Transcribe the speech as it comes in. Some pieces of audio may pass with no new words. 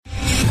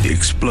The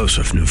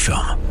explosive new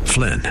film,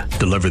 Flynn,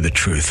 deliver the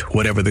truth,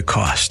 whatever the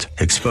cost,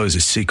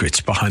 exposes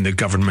secrets behind the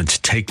government's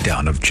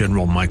takedown of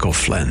General Michael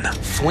Flynn.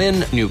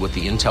 Flynn knew what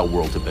the intel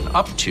world had been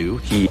up to.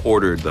 He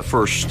ordered the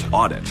first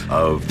audit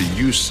of the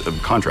use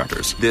of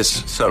contractors.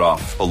 This set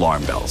off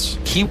alarm bells.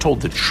 He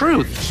told the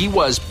truth. He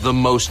was the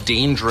most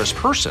dangerous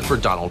person for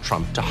Donald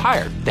Trump to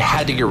hire. They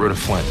had to get rid of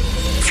Flynn.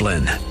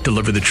 Flynn,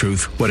 deliver the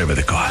truth, whatever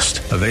the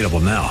cost. Available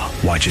now.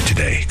 Watch it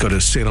today. Go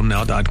to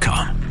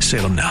salemnow.com.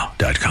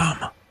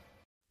 salemnow.com.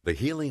 The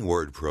Healing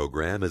Word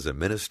program is a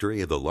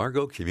ministry of the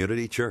Largo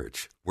Community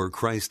Church, where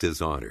Christ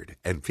is honored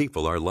and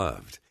people are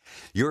loved.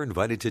 You're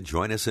invited to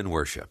join us in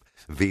worship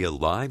via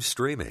live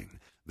streaming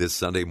this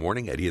Sunday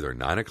morning at either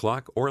 9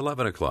 o'clock or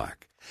 11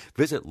 o'clock.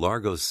 Visit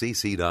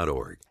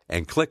largocc.org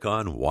and click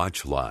on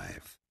Watch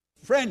Live.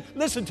 Friend,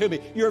 listen to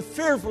me. You're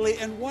fearfully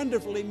and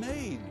wonderfully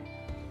made.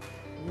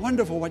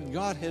 Wonderful what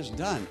God has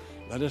done.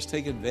 Let us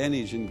take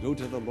advantage and go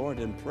to the Lord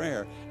in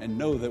prayer and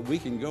know that we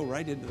can go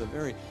right into the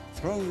very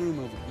throne room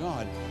of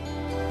God.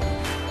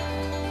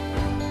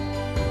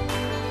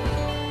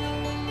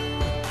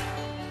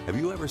 Have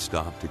you ever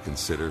stopped to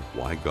consider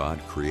why God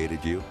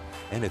created you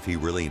and if He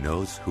really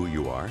knows who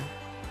you are?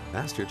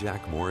 Pastor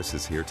Jack Morris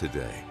is here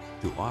today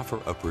to offer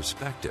a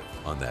perspective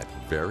on that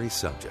very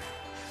subject.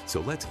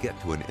 So let's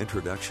get to an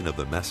introduction of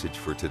the message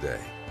for today,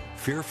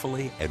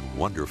 Fearfully and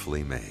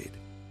Wonderfully Made.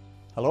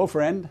 Hello,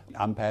 friend.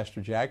 I'm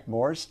Pastor Jack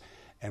Morris,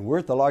 and we're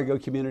at the Largo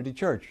Community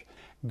Church.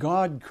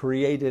 God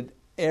created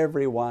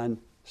everyone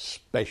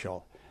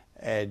special,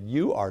 and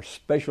you are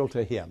special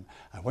to Him.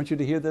 I want you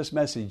to hear this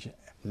message.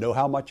 Know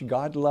how much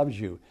God loves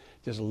you.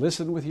 Just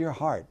listen with your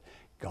heart.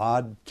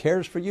 God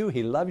cares for you.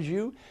 He loves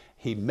you.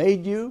 He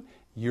made you.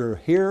 You're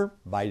here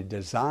by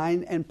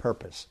design and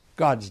purpose.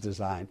 God's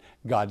design,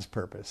 God's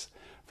purpose.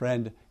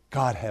 Friend,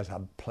 God has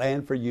a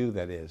plan for you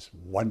that is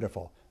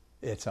wonderful.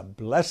 It's a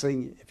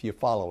blessing if you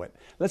follow it.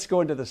 Let's go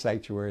into the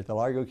sanctuary at the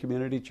Largo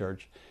Community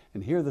Church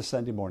and hear the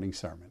Sunday morning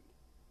sermon.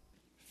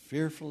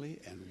 Fearfully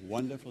and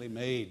wonderfully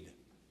made.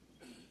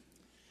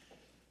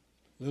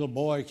 Little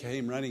boy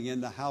came running in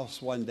the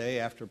house one day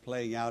after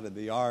playing out in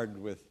the yard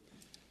with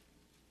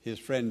his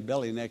friend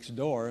Billy next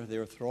door. They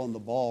were throwing the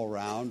ball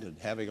around and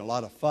having a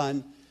lot of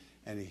fun.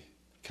 And he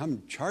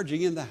come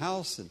charging in the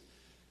house and,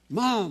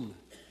 Mom,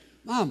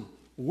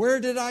 where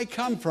did I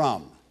come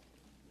from?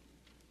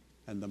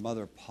 And the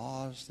mother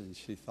paused and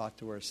she thought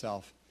to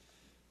herself,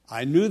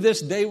 I knew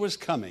this day was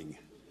coming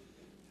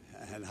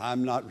and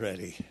I'm not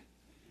ready,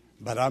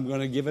 but I'm going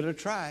to give it a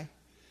try.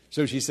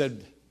 So she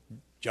said,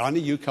 Johnny,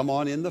 you come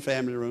on in the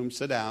family room,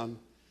 sit down.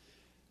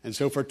 And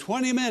so for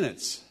 20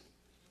 minutes,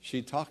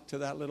 she talked to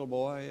that little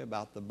boy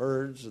about the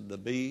birds and the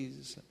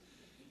bees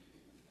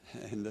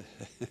and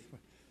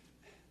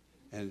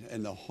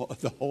the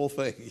whole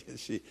thing.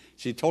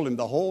 She told him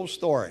the whole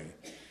story.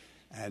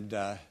 And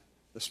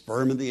the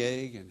sperm and the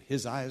egg, and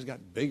his eyes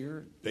got bigger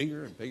and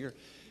bigger and bigger.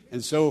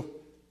 And so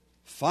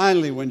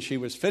finally, when she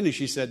was finished,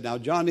 she said, now,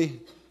 Johnny,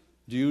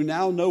 do you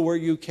now know where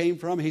you came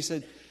from? He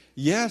said,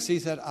 yes. He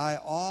said, I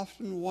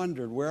often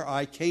wondered where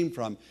I came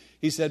from.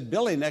 He said,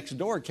 Billy next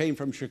door came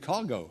from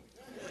Chicago.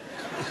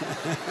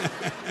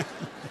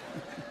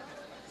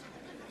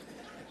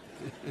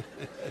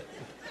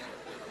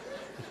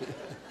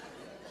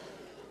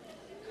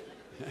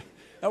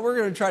 Now, we're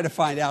going to try to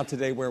find out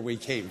today where we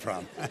came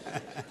from.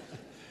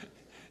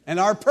 And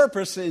our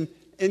purpose in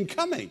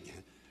coming.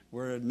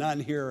 We're not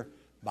here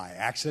by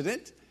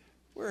accident.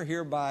 We're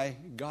here by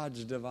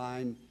God's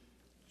divine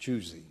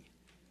choosing.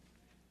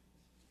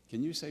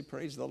 Can you say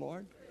praise the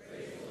Lord?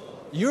 Praise the Lord.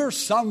 You're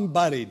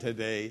somebody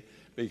today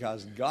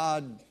because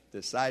God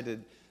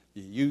decided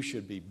you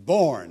should be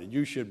born and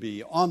you should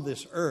be on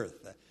this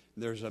earth.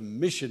 There's a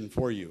mission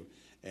for you,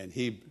 and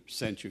He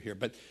sent you here.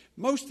 But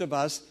most of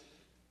us,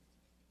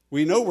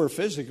 we know we're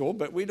physical,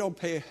 but we don't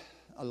pay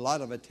a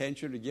lot of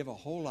attention to give a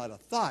whole lot of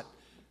thought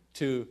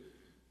to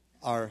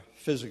our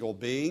physical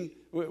being.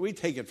 We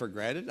take it for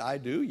granted. I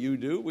do. You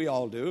do. We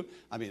all do.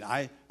 I mean,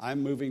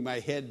 I'm moving my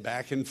head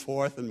back and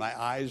forth, and my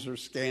eyes are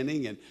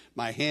scanning, and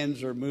my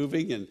hands are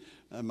moving, and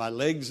my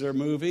legs are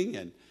moving,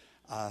 and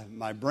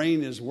my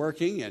brain is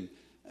working, and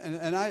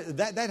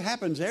that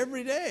happens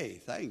every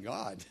day. Thank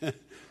God.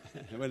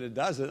 When it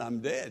doesn't, I'm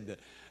dead.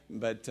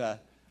 But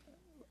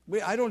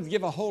I don't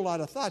give a whole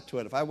lot of thought to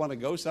it. If I want to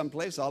go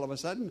someplace, all of a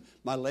sudden,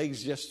 my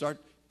legs just start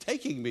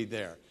taking me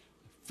there.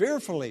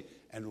 Fearfully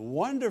and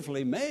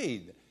wonderfully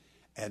made.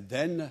 And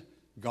then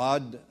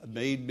God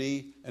made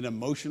me an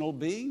emotional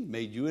being,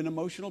 made you an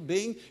emotional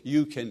being.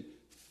 You can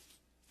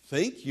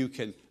think, you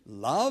can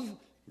love,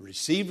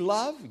 receive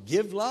love,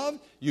 give love.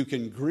 You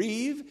can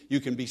grieve,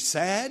 you can be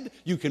sad,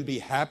 you can be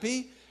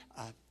happy.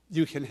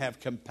 You can have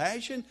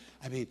compassion.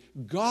 I mean,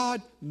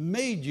 God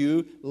made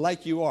you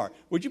like you are.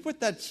 Would you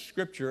put that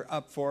scripture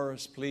up for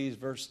us, please,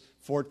 verse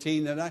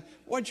 14? And I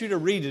want you to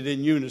read it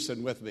in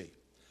unison with me.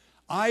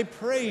 I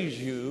praise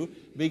you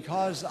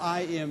because I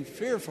am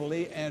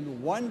fearfully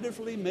and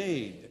wonderfully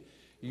made.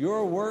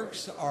 Your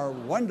works are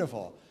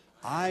wonderful.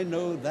 I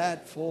know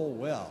that full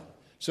well.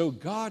 So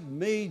God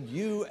made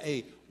you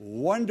a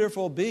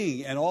wonderful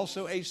being and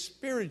also a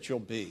spiritual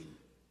being.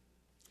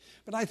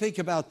 But I think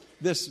about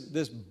this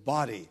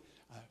body,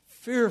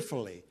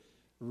 fearfully,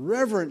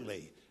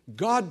 reverently.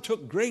 God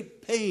took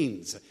great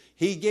pains.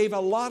 He gave a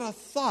lot of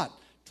thought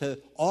to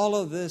all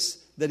of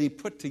this that he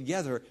put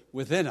together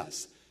within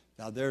us.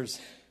 Now there's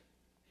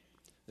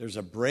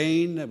a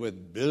brain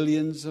with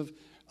billions of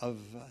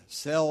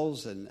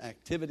cells and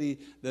activity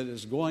that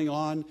is going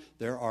on.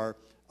 There are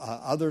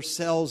other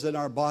cells in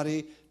our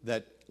body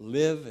that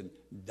live and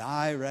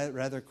die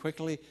rather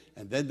quickly.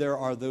 And then there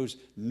are those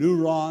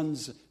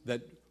neurons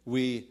that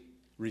we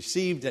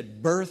received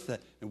at birth,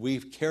 and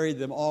we've carried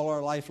them all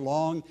our life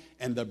long.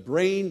 And the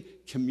brain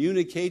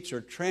communicates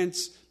or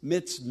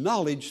transmits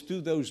knowledge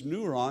through those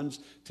neurons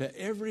to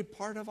every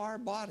part of our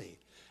body.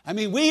 I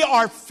mean, we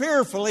are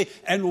fearfully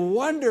and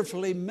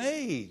wonderfully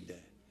made.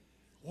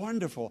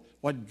 Wonderful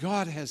what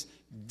God has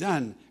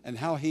done and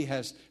how he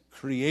has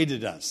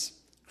created us.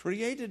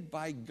 Created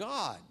by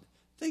God.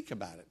 Think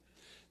about it.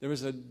 There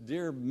was a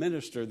dear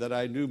minister that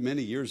I knew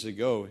many years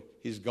ago.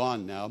 He's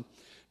gone now.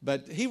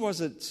 But he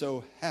wasn't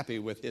so happy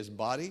with his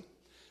body.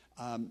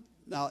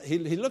 Now, he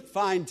looked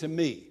fine to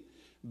me.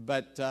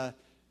 But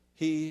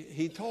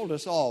he told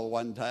us all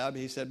one time,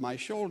 he said, my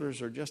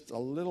shoulders are just a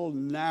little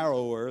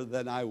narrower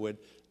than I would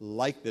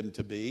like them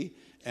to be.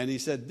 And he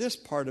said, this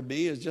part of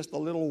me is just a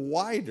little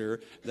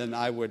wider than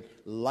I would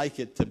like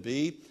it to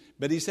be.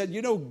 But he said,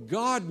 you know,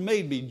 God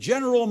made me.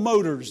 General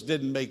Motors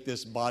didn't make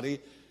this body.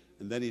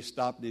 And then he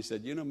stopped and he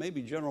said, you know,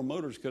 maybe General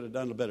Motors could have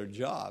done a better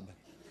job.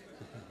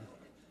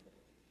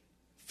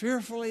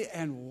 Fearfully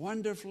and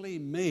wonderfully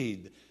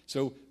made.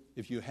 So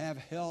if you have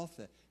health,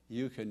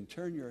 you can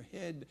turn your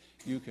head,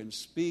 you can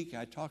speak.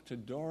 I talked to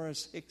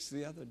Doris Hicks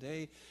the other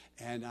day,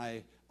 and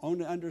I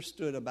only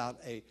understood about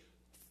a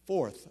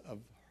fourth of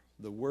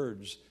the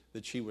words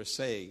that she was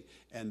saying.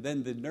 And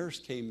then the nurse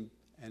came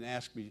and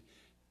asked me,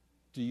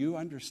 do you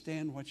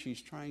understand what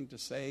she's trying to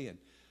say? And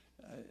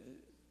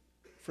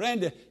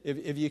friend,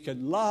 if you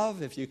can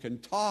love, if you can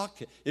talk,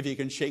 if you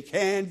can shake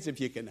hands,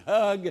 if you can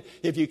hug,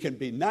 if you can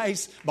be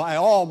nice, by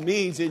all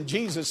means, in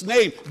Jesus'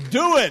 name,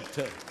 do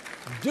it.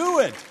 Do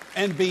it.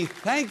 And be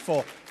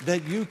thankful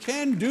that you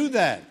can do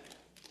that.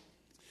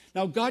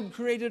 Now, God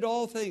created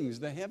all things,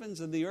 the heavens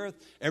and the earth,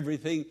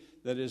 everything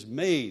that is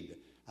made,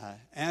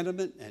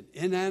 animate and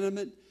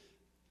inanimate,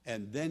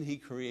 and then he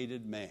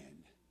created man.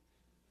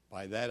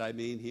 By that I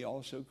mean he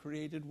also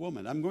created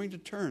woman. I'm going to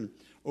turn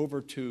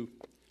over to,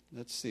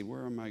 let's see,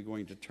 where am I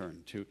going to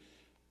turn? To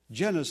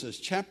Genesis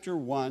chapter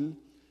 1,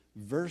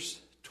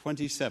 verse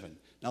 27.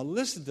 Now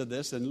listen to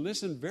this and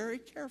listen very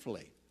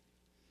carefully.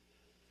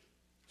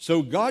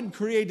 So God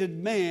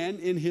created man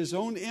in his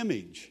own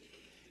image.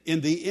 In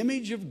the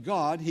image of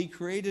God he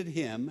created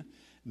him.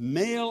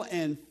 Male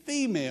and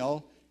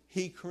female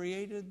he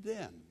created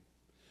them.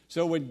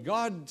 So when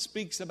God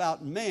speaks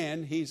about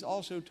man, he's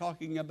also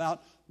talking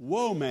about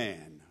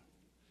woman.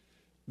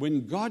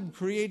 When God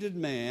created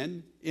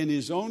man in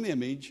his own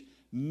image,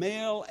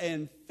 male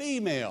and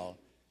female,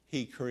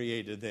 he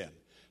created them.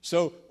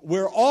 So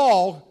we're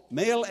all,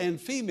 male and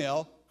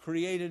female,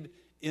 created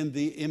in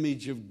the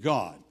image of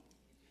God.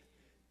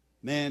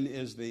 Man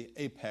is the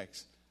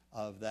apex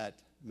of that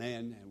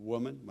man and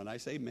woman. When I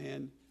say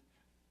man,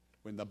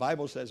 when the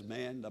Bible says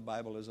man, the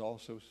Bible is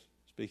also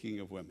speaking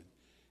of women.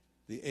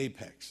 The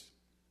apex.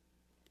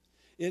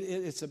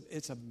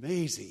 It's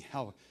amazing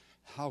how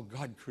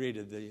God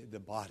created the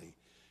body.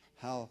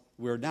 How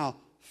we're now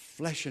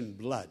flesh and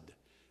blood.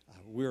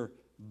 We're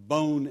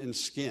bone and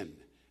skin.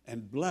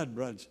 And blood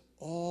runs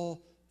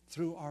all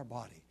through our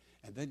body.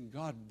 And then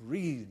God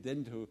breathed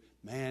into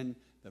man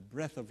the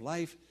breath of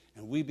life,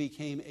 and we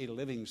became a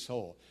living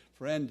soul.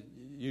 Friend,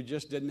 you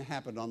just didn't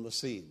happen on the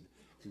scene.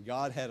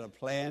 God had a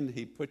plan.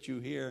 He put you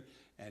here,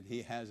 and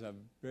he has a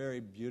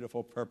very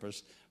beautiful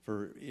purpose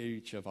for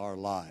each of our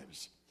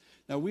lives.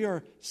 Now, we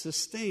are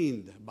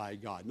sustained by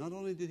God. Not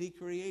only did he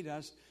create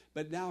us,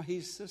 but now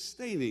he's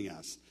sustaining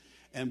us.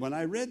 And when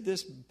I read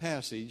this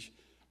passage,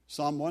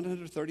 Psalm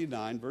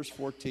 139, verse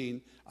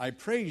 14, I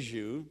praise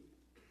you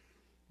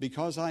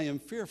because I am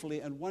fearfully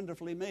and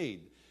wonderfully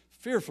made.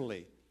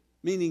 Fearfully,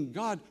 meaning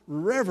God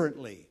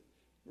reverently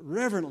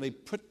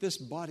put this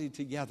body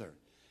together.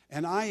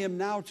 And I am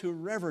now to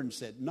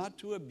reverence it, not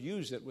to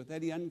abuse it with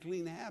any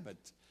unclean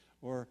habit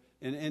or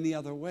in any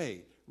other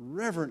way.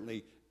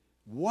 Reverently,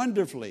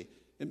 wonderfully.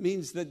 It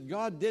means that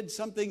God did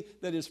something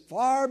that is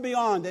far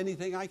beyond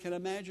anything I can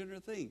imagine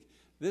or think.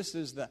 This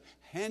is the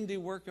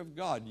handiwork of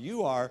God.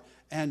 You are,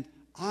 and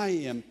I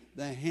am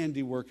the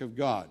handiwork of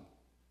God.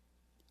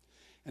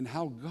 And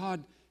how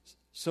God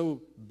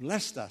so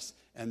blessed us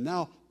and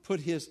now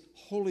put his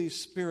Holy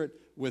Spirit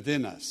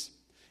within us.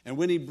 And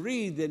when he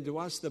breathed into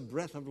us the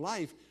breath of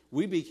life,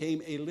 we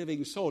became a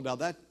living soul. Now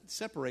that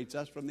separates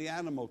us from the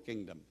animal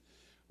kingdom.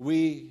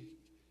 We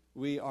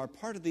are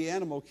part of the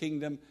animal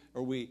kingdom,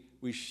 or we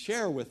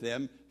share with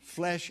them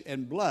flesh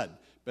and blood,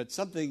 but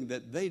something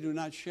that they do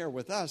not share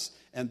with us,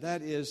 and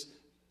that is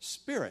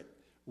spirit.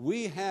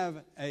 We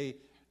have a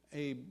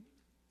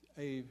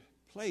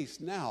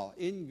place now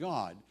in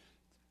God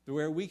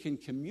where we can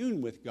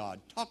commune with God,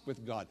 talk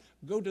with God,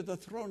 go to the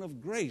throne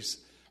of grace.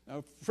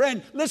 Now,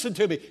 friend, listen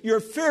to me. You're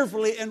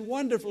fearfully and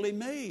wonderfully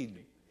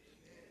made.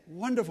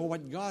 Wonderful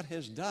what God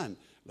has done.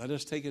 Let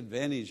us take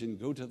advantage and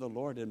go to the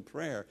Lord in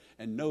prayer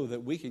and know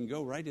that we can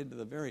go right into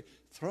the very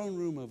throne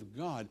room of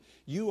God.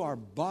 You are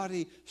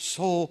body,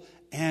 soul,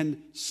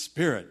 and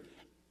spirit.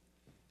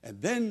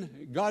 And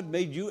then God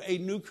made you a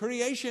new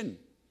creation.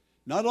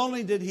 Not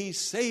only did He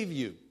save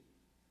you,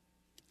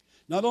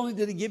 not only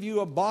did He give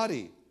you a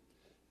body,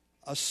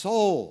 a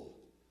soul,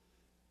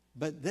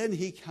 but then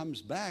He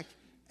comes back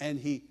and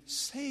He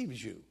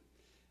saves you,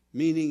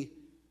 meaning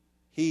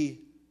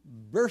He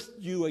birthed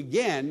you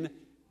again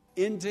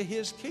into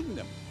His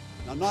kingdom.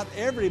 Now, not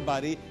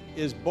everybody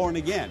is born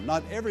again.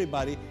 Not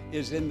everybody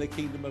is in the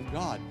kingdom of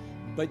God.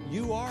 But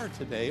you are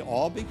today,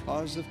 all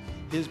because of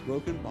His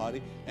broken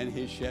body and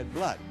His shed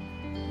blood.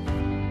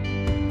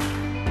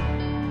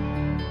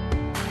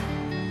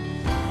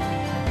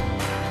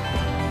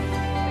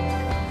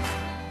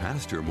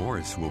 Pastor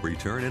Morris will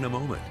return in a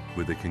moment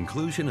with the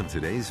conclusion of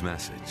today's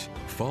message,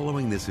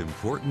 following this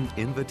important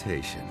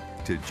invitation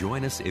to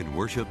join us in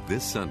worship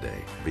this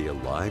Sunday via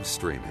live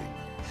streaming.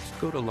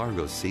 Go to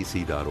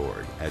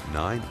largocc.org at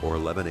 9 or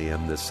 11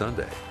 a.m. this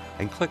Sunday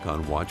and click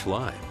on Watch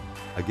Live.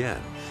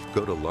 Again,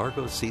 go to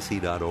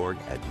largocc.org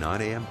at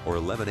 9 a.m. or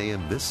 11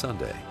 a.m. this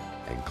Sunday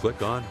and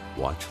click on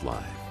Watch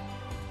Live.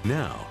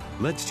 Now,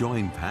 let's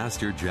join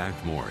Pastor Jack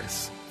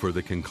Morris for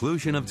the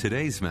conclusion of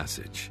today's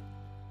message.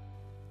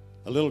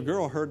 A little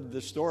girl heard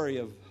the story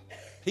of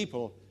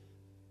people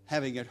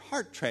having a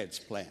heart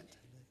transplant.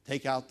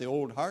 Take out the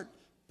old heart,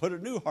 put a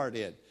new heart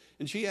in.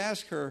 And she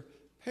asked her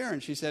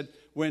parents, she said,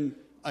 when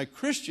a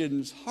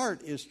Christian's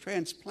heart is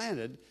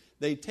transplanted,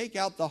 they take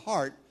out the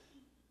heart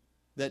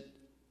that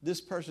this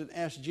person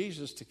asked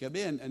Jesus to come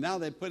in, and now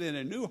they put in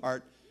a new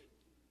heart.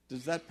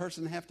 Does that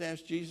person have to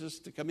ask Jesus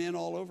to come in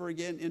all over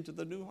again into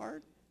the new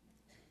heart?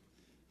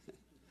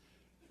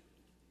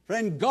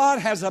 Friend, God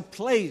has a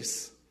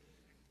place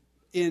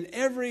in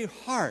every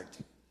heart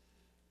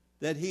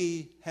that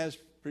He has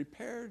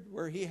prepared,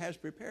 where He has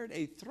prepared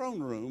a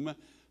throne room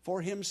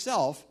for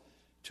Himself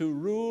to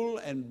rule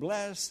and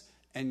bless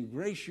and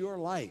grace your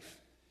life.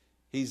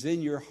 He's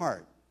in your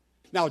heart.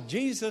 Now,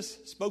 Jesus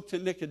spoke to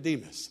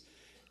Nicodemus,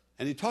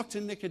 and He talked to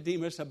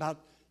Nicodemus about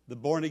the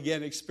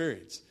born-again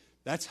experience.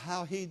 That's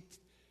how he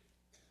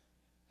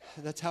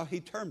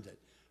termed it,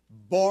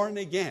 born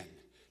again.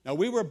 Now,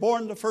 we were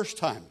born the first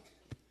time.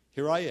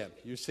 Here I am.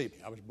 You see me.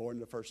 I was born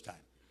the first time.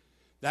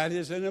 That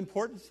is an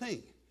important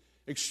thing,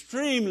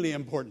 extremely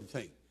important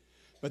thing.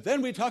 But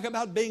then we talk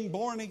about being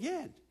born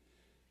again.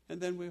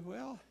 And then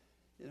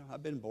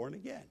I've been born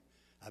again.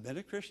 I've been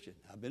a Christian.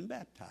 I've been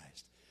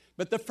baptized.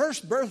 But the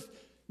first birth,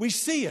 we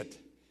see it.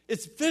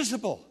 It's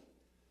visible.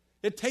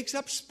 It takes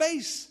up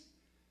space.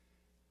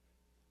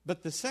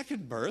 But the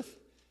second birth,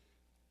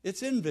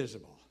 it's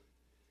invisible.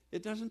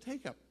 It doesn't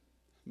take up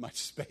much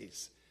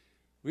space.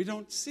 We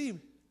don't see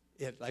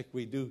it like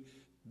we do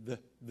the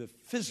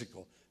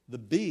physical, the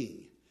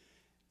being.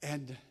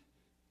 And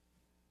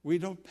we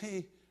don't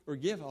pay or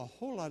give a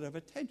whole lot of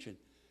attention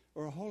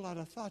or a whole lot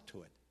of thought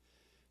to it.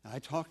 Now, I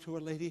talked to a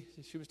lady,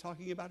 she was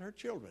talking about her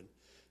children,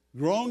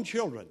 grown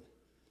children.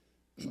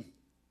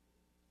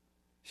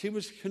 She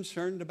was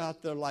concerned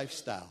about their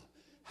lifestyle,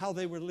 how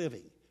they were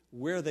living,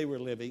 where they were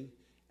living,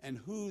 and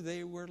who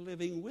they were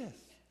living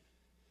with.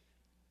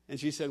 And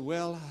she said,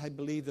 well, I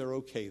believe they're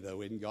okay,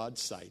 though, in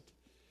God's sight,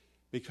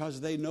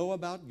 because they know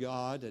about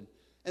God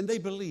and they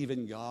believe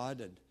in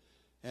God,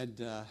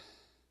 and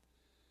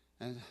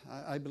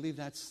I believe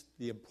that's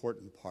the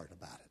important part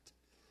about it.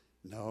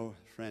 No,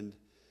 friend,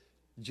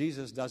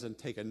 Jesus doesn't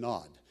take a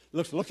nod.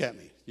 Look at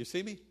me. You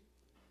see me?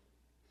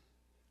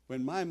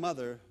 When my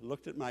mother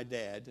looked at my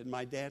dad and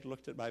my dad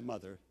looked at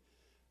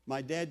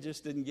my dad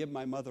just didn't give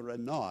my mother a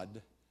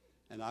nod,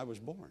 and I was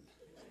born.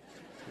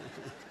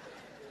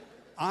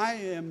 I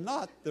am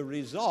not the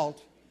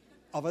result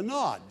of a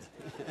nod.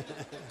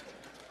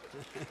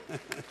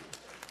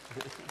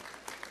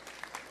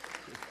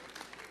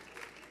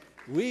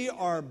 We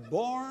are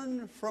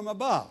born from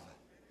above,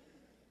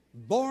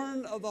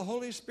 born of the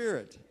Holy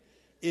Spirit,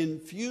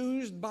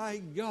 infused by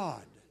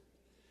God.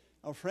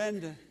 Now,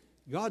 friend,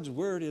 God's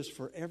Word is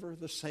forever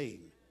the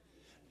same.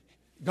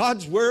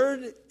 God's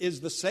Word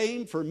is the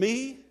same for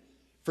me,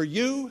 for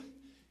you,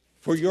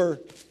 for your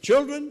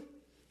children,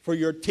 for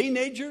your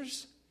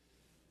teenagers,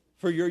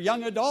 for your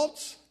young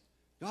adults.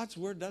 God's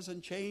Word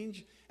doesn't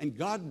change, and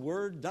God's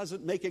Word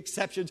doesn't make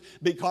exceptions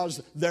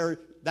because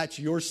that's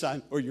your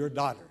son or your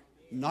daughter.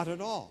 Not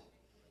at all.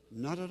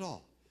 Not at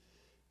all.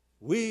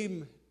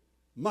 We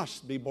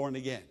must be born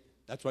again.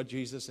 That's what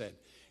Jesus said.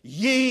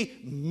 Ye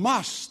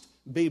must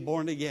be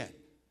born again.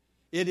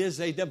 It is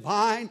a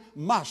divine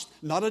must,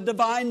 not a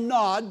divine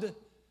nod,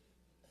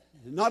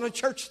 not a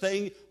church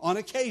thing on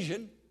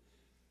occasion,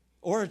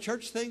 or a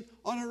church thing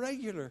on a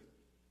regular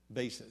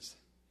basis.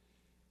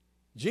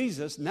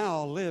 Jesus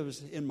now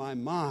lives in my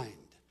mind,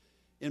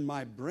 in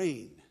my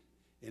brain,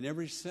 in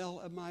every cell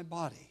of my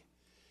body.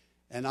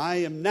 And I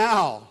am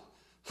now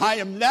I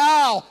am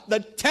now the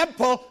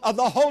temple of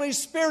the Holy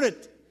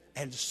Spirit.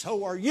 And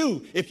so are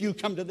you. If you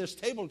come to this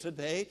table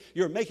today,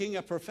 you're making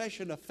a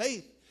profession of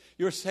faith.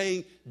 You're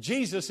saying,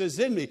 Jesus is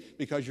in me,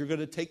 because you're going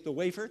to take the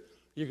wafer,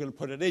 you're going to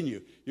put it in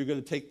you. You're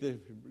going to take the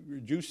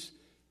juice,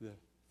 the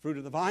fruit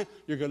of the vine,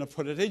 you're going to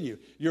put it in you.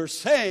 You're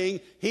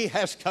saying, he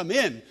has come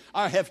in.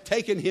 I have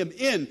taken him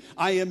in.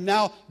 I am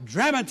now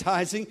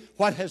dramatizing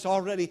what has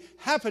already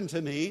happened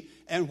to me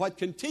and what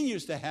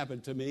continues to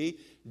happen to me.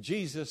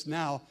 Jesus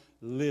now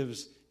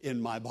lives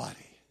in my body.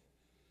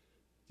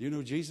 Do you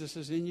know Jesus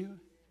is in you?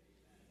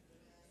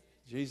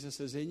 Jesus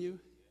is in you.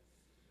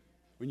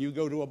 When you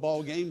go to a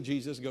ball game,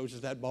 Jesus goes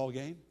to that ball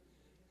game.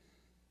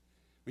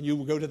 When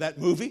you go to that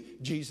movie,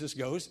 Jesus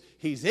goes.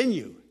 He's in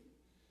you.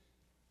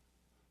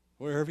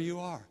 Wherever you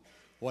are,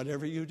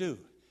 whatever you do,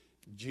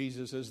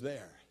 Jesus is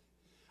there.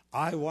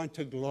 I want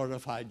to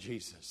glorify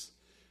Jesus.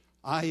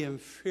 I am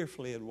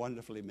fearfully and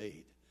wonderfully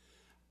made.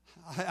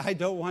 I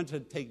don't want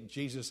to take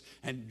Jesus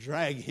and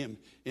drag him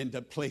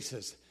into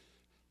places.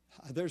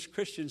 There's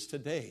Christians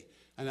today,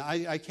 and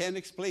I can't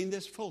explain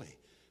this fully,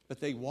 but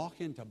they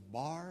walk into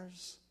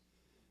bars.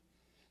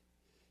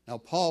 Now,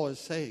 Paul is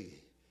saying,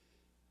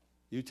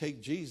 you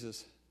take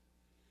Jesus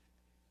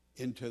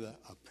into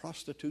a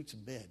prostitute's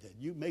bed, and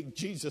you make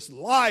Jesus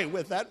lie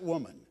with that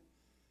woman.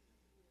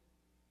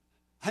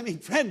 I mean,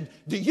 friend,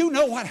 do you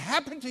know what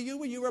happened to you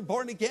when you were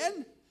born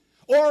again?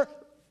 Or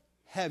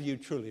have you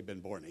truly been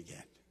born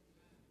again?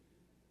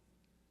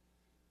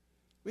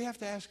 We have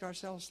to ask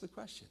ourselves the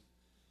question,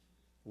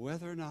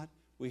 whether or not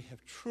we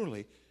have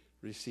truly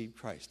received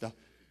Christ. Now,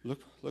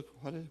 look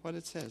what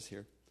it says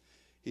here.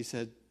 He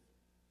said,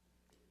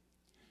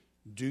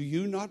 do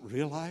you not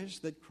realize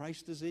that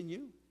Christ is in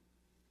you?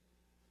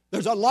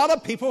 There's a lot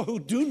of people who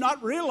do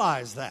not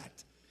realize that.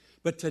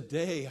 But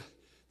today,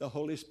 the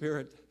Holy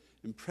Spirit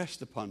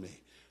impressed upon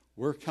me.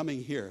 We're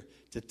coming here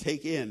to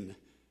take in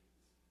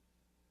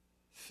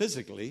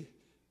physically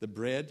the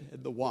bread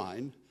and the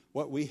wine,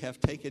 what we have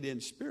taken in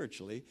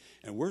spiritually,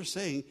 and we're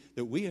saying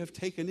that we have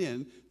taken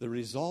in the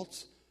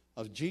results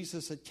of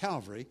Jesus at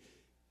Calvary,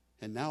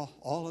 and now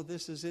all of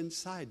this is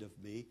inside of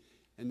me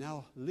and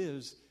now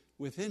lives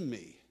within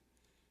me.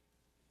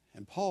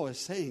 And Paul is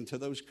saying to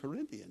those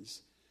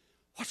Corinthians,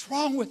 what's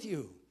wrong with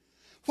you?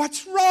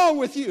 What's wrong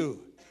with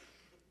you?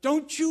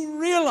 Don't you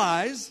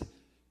realize,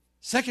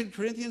 2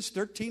 Corinthians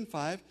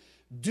 13:5,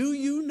 do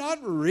you not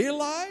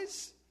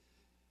realize?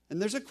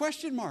 And there's a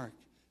question mark,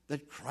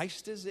 that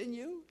Christ is in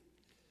you?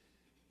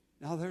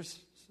 Now there's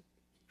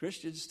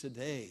Christians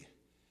today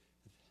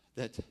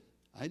that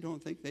I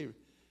don't think they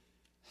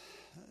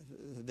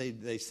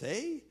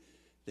say,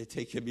 they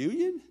take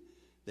communion,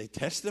 they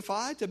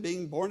testify to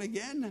being born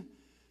again,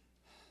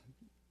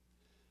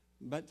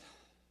 but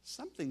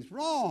something's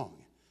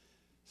wrong.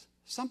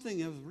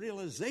 Something of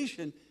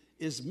realization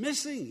is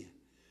missing.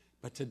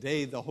 But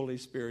today the Holy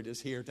Spirit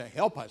is here to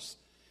help us.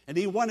 And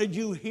he wanted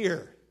you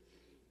here.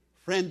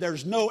 Friend,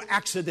 there's no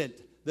accident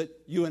that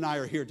you and I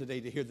are here today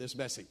to hear this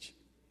message.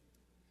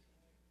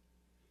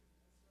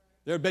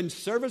 There have been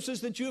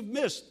services that you have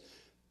missed,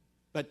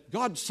 but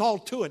God saw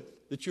to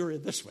it that you're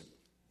in this one.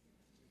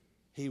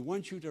 He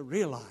wants you to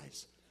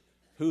realize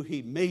who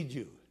he made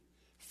you,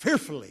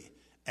 fearfully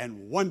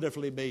and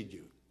wonderfully made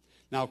you.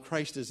 Now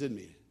Christ is in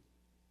me.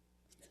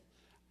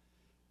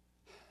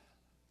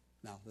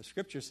 Now the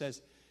scripture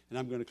says, and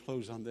I'm going to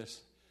close on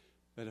this,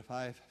 but if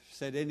I've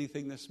said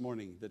anything this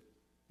morning that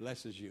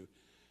blesses you,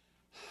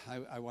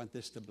 I want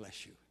this to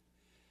bless you.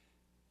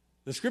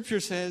 The scripture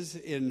says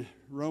in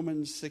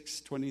Romans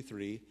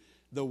 6:23,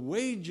 the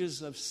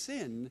wages of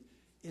sin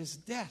is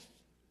death.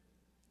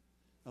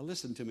 Now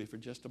listen to me for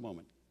just a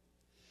moment.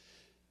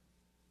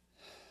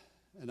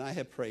 And I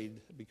have prayed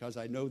because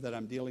I know that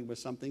I'm dealing with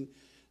something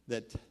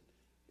that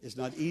is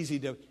not easy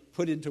to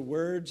put into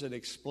words and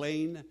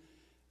explain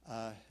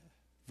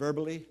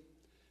verbally.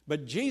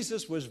 But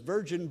Jesus was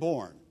virgin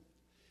born.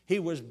 He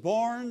was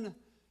born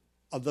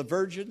of the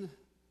virgin.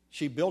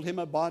 She built him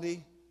a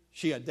body.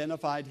 She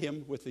identified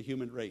him with the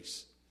human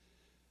race.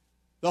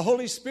 The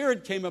Holy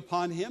Spirit came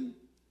upon him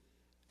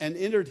and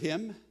entered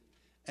him,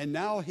 and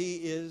now he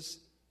is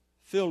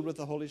filled with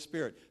the Holy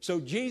Spirit. So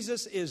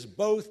Jesus is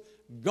both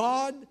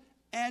God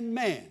and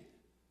man,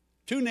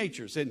 two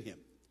natures in him.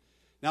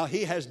 Now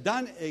he has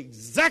done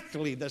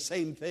exactly the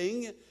same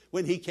thing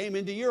when he came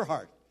into your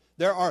heart.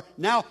 There are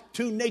now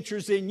two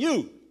natures in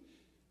you.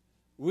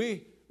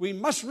 We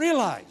must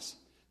realize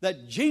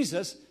that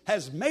Jesus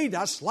has made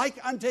us like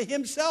unto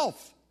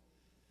himself.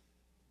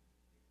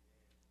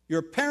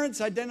 Your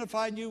parents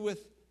identified you with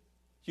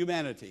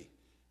humanity.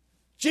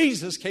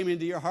 Jesus came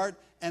into your heart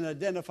and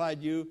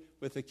identified you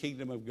with the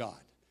kingdom of God.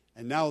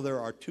 And now there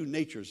are two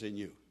natures in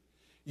you.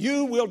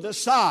 You will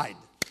decide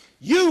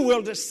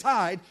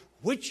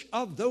which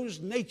of those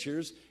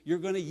natures you're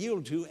going to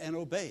yield to and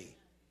obey.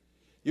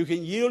 You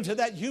can yield to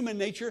that human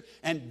nature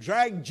and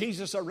drag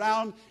Jesus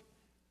around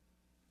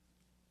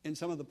in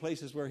some of the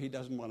places where he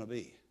doesn't want to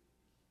be.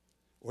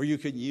 Or you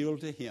can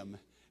yield to him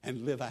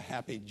and live a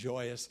happy,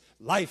 joyous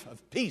life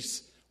of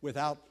peace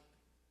without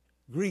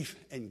grief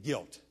and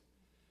guilt.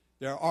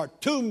 There are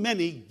too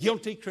many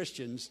guilty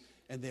Christians,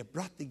 and they've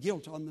brought the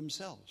guilt on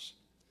themselves.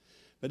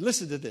 But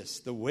listen to this.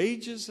 The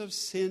wages of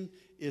sin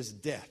is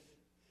death.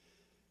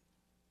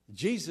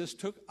 Jesus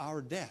took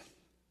our death.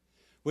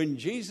 When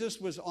Jesus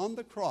was on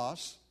the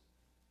cross,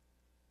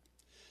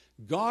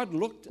 God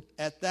looked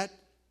at that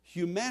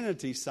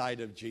humanity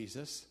side of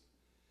Jesus.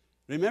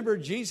 Remember,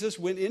 Jesus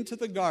went into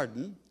the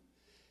garden,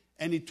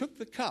 and he took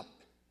the cup,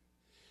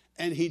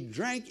 and he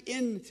drank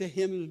into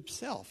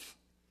himself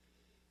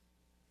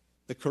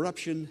the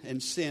corruption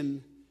and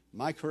sin,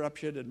 my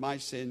corruption and my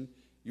sin,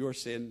 your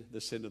sin,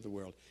 the sin of the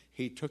world.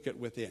 He took it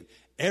within.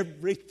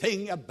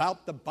 Everything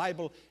about the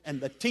Bible and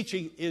the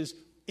teaching is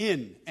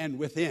in and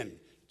within.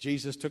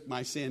 Jesus took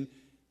my sin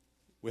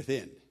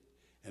within,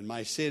 and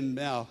my sin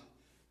now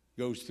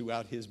goes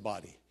throughout his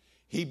body.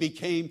 He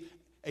became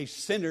a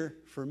sinner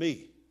for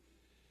me.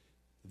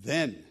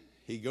 Then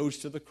he goes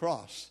to the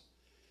cross.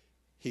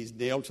 He's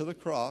nailed to the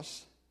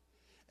cross,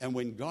 and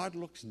when God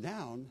looks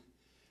down,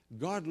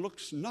 God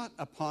looks not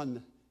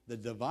upon the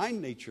divine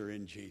nature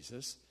in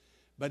Jesus,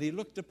 but he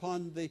looked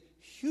upon the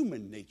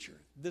human nature,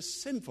 the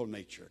sinful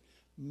nature,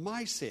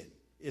 my sin.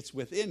 It's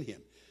within him.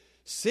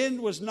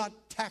 Sin was not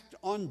tacked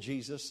on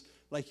Jesus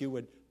like you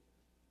would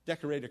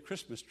decorate a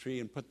Christmas tree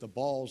and put the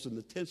balls and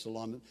the tinsel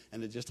on it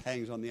and it just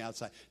hangs on the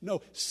outside.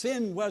 No,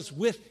 sin was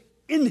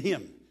within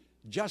him,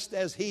 just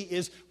as he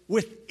is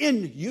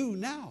within you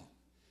now.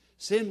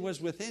 Sin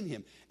was within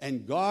him.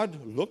 And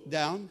God looked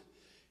down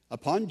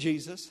upon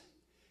Jesus.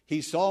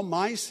 He saw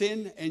my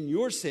sin and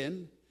your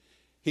sin.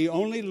 He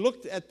only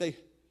looked at the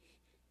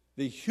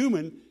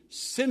human,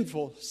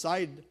 sinful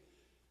side.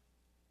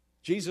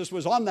 Jesus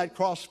was on that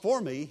cross for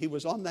me. He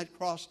was on that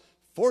cross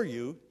for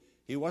you.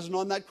 He wasn't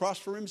on that cross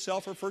for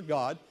himself or for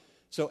God.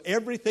 So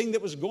everything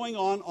that was going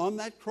on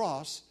that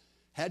cross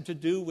had to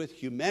do with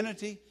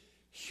humanity,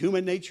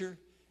 human nature,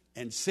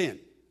 and sin.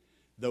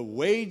 The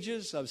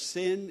wages of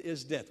sin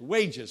is death.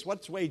 Wages.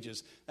 What's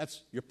wages?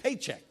 That's your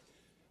paycheck.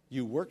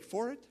 You worked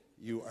for it.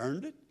 You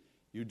earned it.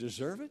 You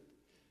deserve it.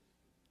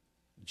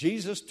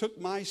 Jesus took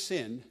my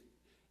sin.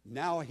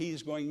 Now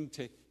he's going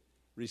to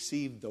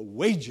receive the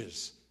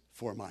wages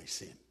for my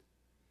sin.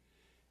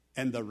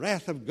 And the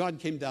wrath of God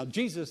came down.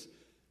 Jesus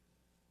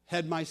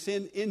had my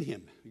sin in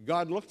him.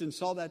 God looked and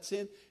saw that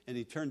sin, and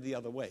he turned the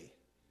other way.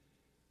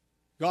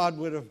 God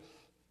would have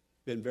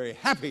been very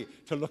happy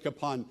to look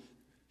upon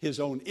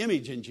his own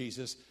image in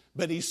Jesus,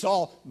 but he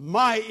saw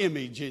my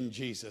image in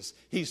Jesus.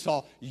 He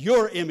saw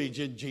your image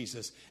in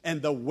Jesus.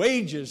 And the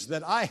wages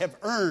that I have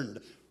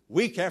earned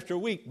week after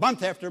week,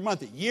 month after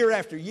month, year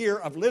after year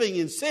of living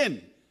in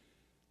sin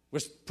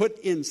was put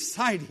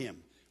inside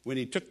him when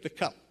he took the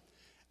cup.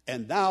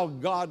 And now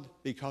God,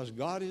 because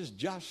God is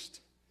just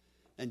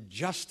and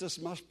justice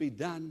must be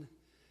done,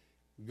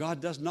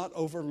 God does not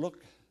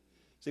overlook.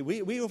 See,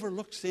 we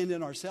overlook sin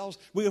in ourselves.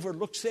 We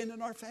overlook sin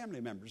in our family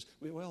members.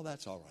 Well,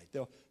 that's all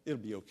right. It'll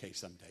be okay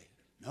someday.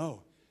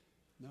 No,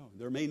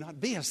 there may not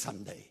be a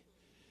someday.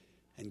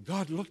 And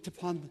God looked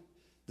upon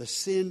the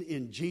sin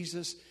in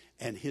Jesus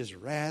and his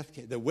wrath.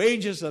 The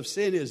wages of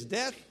sin is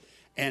death,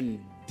 and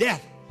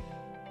death,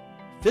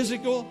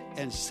 physical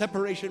and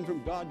separation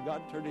from God.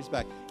 God turned his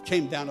back,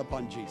 came down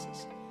upon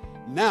Jesus.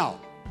 Now,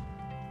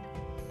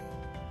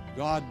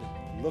 God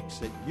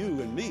looks at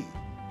you and me,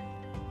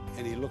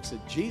 and he looks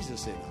at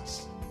Jesus in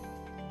us,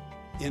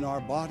 in our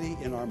body,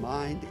 in our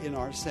mind, in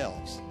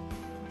ourselves.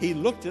 He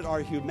looked at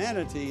our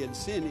humanity and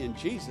sin in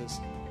Jesus,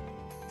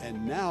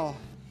 and now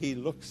he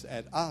looks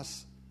at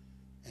us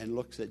and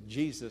looks at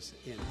Jesus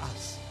in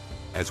us.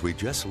 As we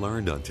just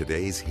learned on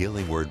today's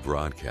Healing Word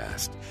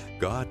broadcast,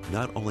 God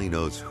not only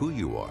knows who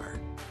you are,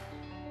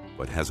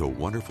 but has a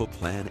wonderful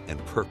plan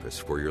and purpose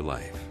for your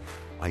life.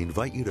 I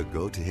invite you to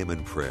go to him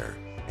in prayer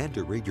and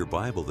to read your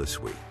Bible this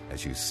week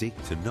as you seek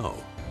to know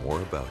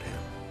more about him.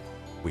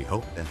 We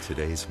hope that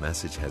today's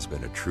message has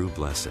been a true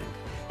blessing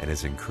and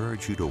has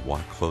encouraged you to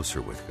walk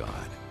closer with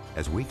God.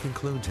 As we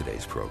conclude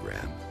today's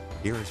program,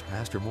 here is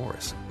Pastor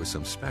Morris with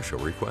some special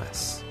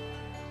requests.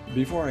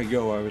 Before I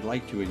go, I would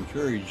like to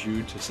encourage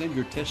you to send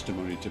your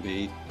testimony to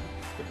me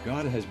if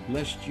God has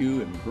blessed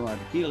you and brought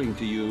healing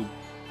to you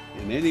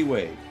in any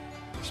way.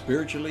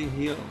 Spiritually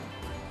healed,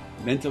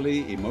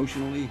 mentally,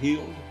 emotionally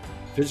healed,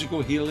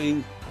 physical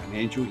healing,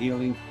 financial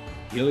healing,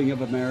 healing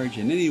of a marriage,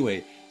 in any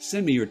way.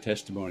 Send me your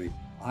testimony.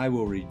 I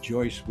will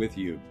rejoice with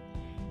you.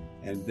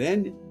 And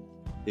then,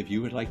 if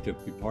you would like to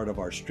be part of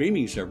our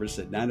streaming service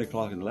at 9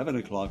 o'clock and 11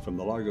 o'clock from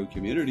the Largo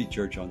Community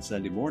Church on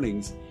Sunday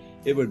mornings,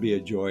 it would be a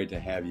joy to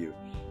have you.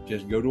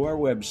 Just go to our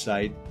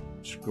website,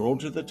 scroll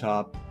to the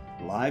top,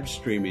 live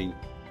streaming.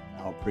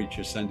 I'll preach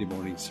a Sunday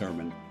morning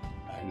sermon,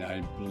 and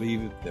I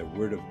believe the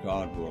Word of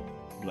God will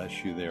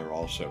bless you there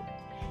also.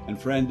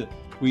 And friend,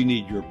 we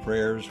need your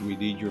prayers. We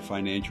need your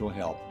financial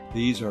help.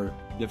 These are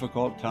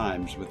difficult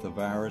times with the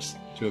virus,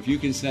 so if you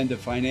can send a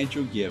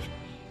financial gift,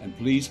 and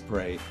please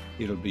pray,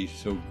 it'll be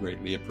so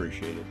greatly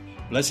appreciated.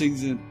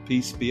 Blessings and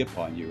peace be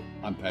upon you.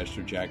 I'm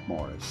Pastor Jack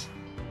Morris.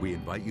 We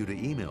invite you to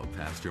email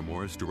Pastor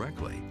Morris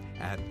directly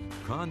at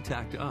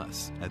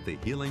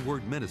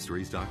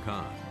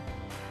contactus@thehealingwordministries.com.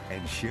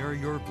 and share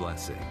your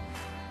blessing.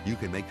 You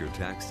can make your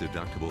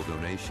tax-deductible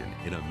donation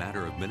in a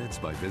matter of minutes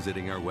by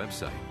visiting our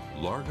website,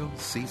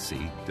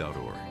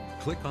 largocc.org.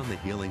 Click on the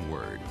Healing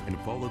Word and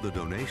follow the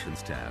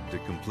Donations tab to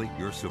complete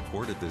your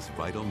support of this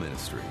vital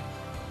ministry.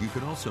 You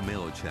can also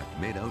mail a check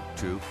made out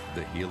to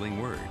The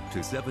Healing Word to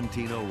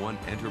 1701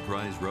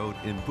 Enterprise Road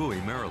in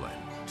Bowie, Maryland,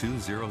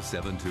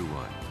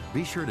 20721.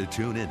 Be sure to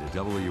tune in to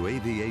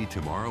WAVA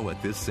tomorrow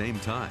at this same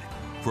time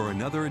for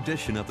another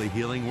edition of The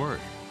Healing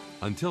Word.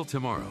 Until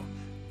tomorrow,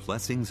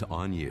 blessings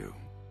on you.